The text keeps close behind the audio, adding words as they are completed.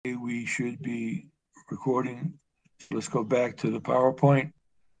we should be recording. Let's go back to the PowerPoint.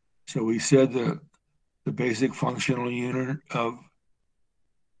 So we said the basic functional unit of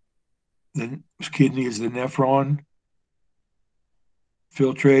the kidney is the nephron.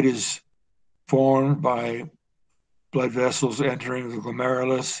 Filtrate is formed by blood vessels entering the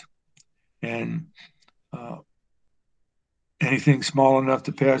glomerulus, and anything small enough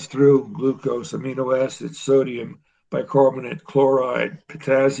to pass through, glucose, amino acids, sodium, bicarbonate, chloride,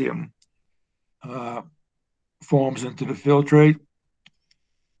 potassium, forms into the filtrate.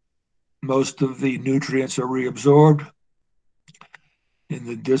 Most of the nutrients are reabsorbed. In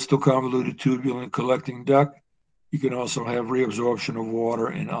the distal convoluted tubule and collecting duct, you can also have reabsorption of water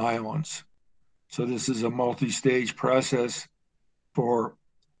and ions. So this is a multi-stage process for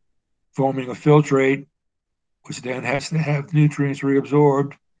forming a filtrate, which then has to have nutrients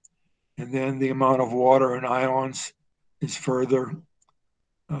reabsorbed, and then the amount of water and ions is further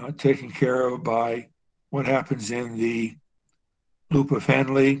taken care of by what happens in the loop of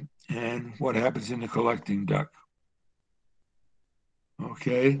Henle and what happens in the collecting duct.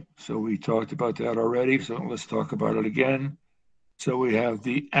 Okay, so we talked about that already, so let's talk about it again. So we have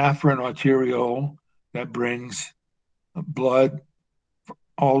the afferent arteriole that brings blood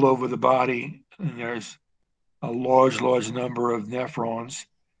all over the body, and there's a large number of nephrons,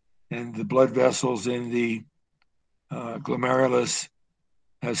 and the blood vessels in the glomerulus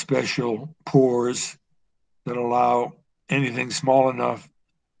have special pores that allow anything small enough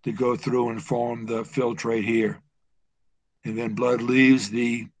to go through and form the filtrate here. And then blood leaves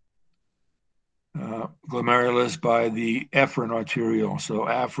the glomerulus by the efferent arteriole. So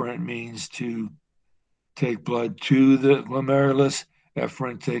afferent means to take blood to the glomerulus,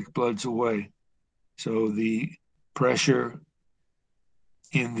 efferent take bloods away. So the pressure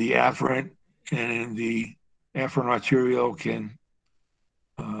in the afferent and in the efferent arteriole can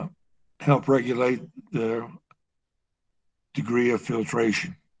help regulate the degree of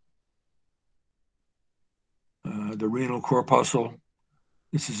filtration. The renal corpuscle,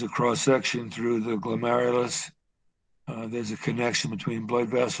 this is a cross section through the glomerulus. There's a connection between blood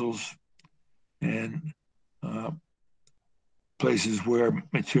vessels and places where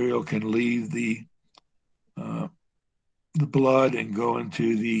material can leave the blood and go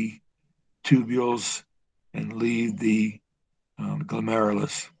into the tubules and leave the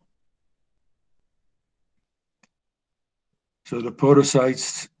glomerulus. So the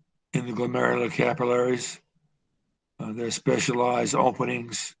podocytes in the glomerular capillaries, they're specialized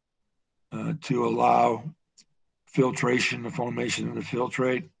openings to allow filtration, the formation of the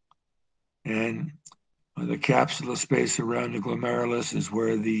filtrate. And the capsular space around the glomerulus is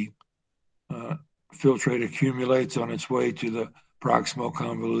where the filtrate accumulates on its way to the proximal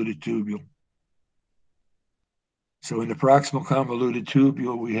convoluted tubule. So in the proximal convoluted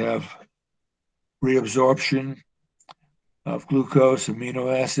tubule, we have reabsorption of glucose,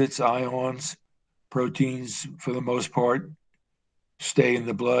 amino acids, ions, proteins, for the most part, stay in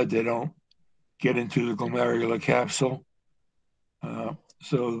the blood. They don't get into the glomerular capsule.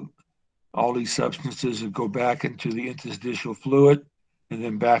 So all these substances go back into the interstitial fluid and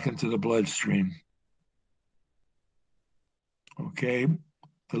then back into the bloodstream. Okay,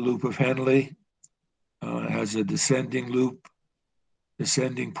 the loop of Henle has a descending loop,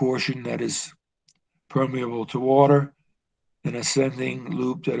 descending portion that is permeable to water, an ascending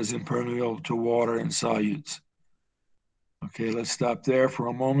loop that is impermeable to water and solutes. Okay, let's stop there for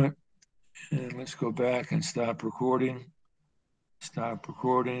a moment and let's go back and stop recording. Stop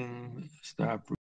recording. Stop.